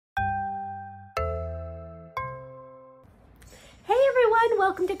Hey everyone,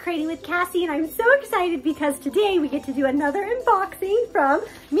 welcome to Creating with Cassie, and I'm so excited because today we get to do another unboxing from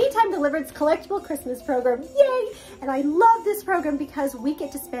Me Time Delivered's Collectible Christmas Program. Yay! And I love this program because we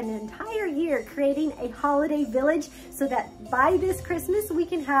get to spend an entire year creating a holiday village so that by this Christmas we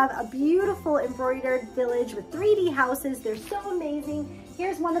can have a beautiful embroidered village with 3D houses. They're so amazing.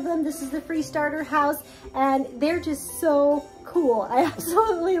 Here's one of them. This is the free starter house, and they're just so cool. I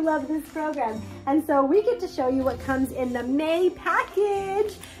absolutely love this program. And so we get to show you what comes in the May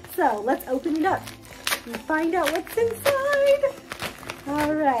package. So let's open it up and find out what's inside.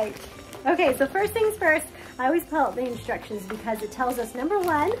 All right. Okay, so first things first, I always pull out the instructions because it tells us, number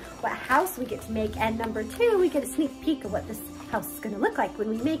one, what house we get to make, and number two, we get a sneak peek of what this house is gonna look like when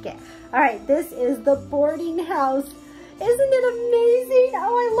we make it. All right, this is the boarding house. Isn't it amazing?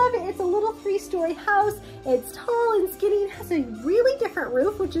 Oh, I love it. It's a little 3-story house. It's tall and skinny. It has a really different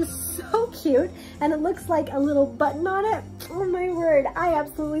roof, which is so cute. And it looks like a little button on it. Oh my word, I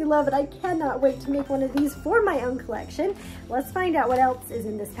absolutely love it. I cannot wait to make one of these for my own collection. Let's find out what else is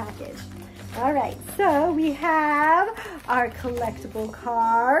in this package. All right, so we have our collectible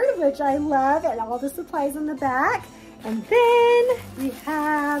card, which I love, and all the supplies on the back. And then we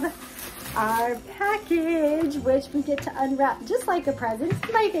have our package, which we get to unwrap just like a present.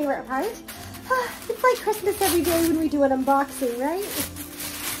 It's my favorite part. It's like Christmas every day when we do an unboxing, right?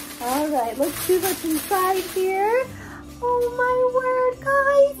 All right, let's see what's inside here. Oh my word,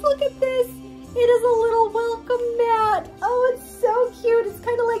 guys, look at this. It is a little welcome mat. Oh, it's so cute. It's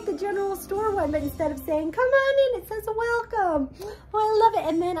kind of like the general store one, but instead of saying, come on in, it says welcome. Oh, I love it.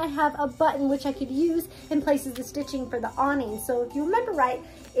 And then I have a button which I could use in place of the stitching for the awning. So if you remember right,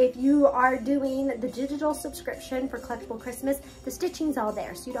 if you are doing the digital subscription for Collectible Christmas, the stitching's all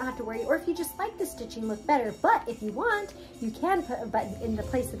there, so you don't have to worry. Or if you just like the stitching look better, but if you want, you can put a button in the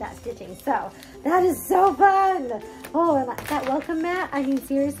place of that stitching. So that is so fun. Oh, and that welcome mat, I mean,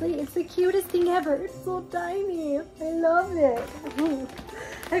 seriously, it's the cutest thing ever. It's so tiny. I love it.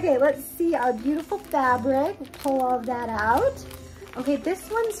 Okay, let's see our beautiful fabric. We'll pull all of that out. Okay,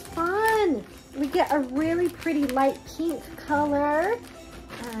 this one's fun. We get a really pretty light pink color.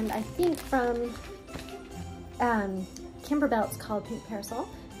 And I think from Kimberbell, it's called Pink Parasol.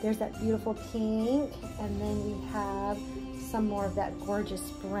 There's that beautiful pink, and then we have some more of that gorgeous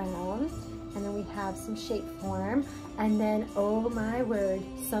brown, and then we have some shape form, and then, oh my word,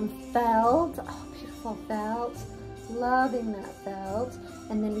 some felt. Oh, beautiful felt. Loving that felt.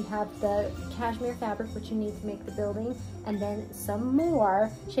 And then we have the cashmere fabric, which you need to make the building, and then some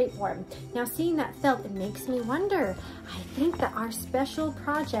more shape form. Now, seeing that felt, it makes me wonder, I think that our special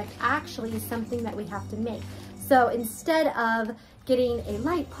project actually is something that we have to make. So instead of getting a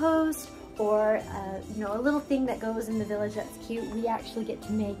light post or you know, a little thing that goes in the village that's cute, we actually get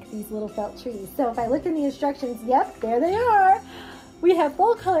to make these little felt trees. So if I look in the instructions, yep, there they are. We have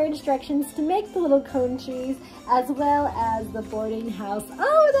full color instructions to make the little cone trees, as well as the boarding house.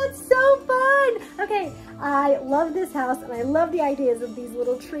 Oh, that's so fun. Okay, I love this house and I love the ideas of these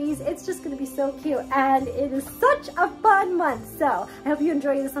little trees. It's just gonna be so cute, and it is such a fun month. So I hope you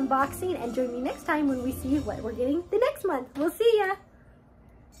enjoy this unboxing, and join me next time when we see what we're getting the next month. We'll see ya.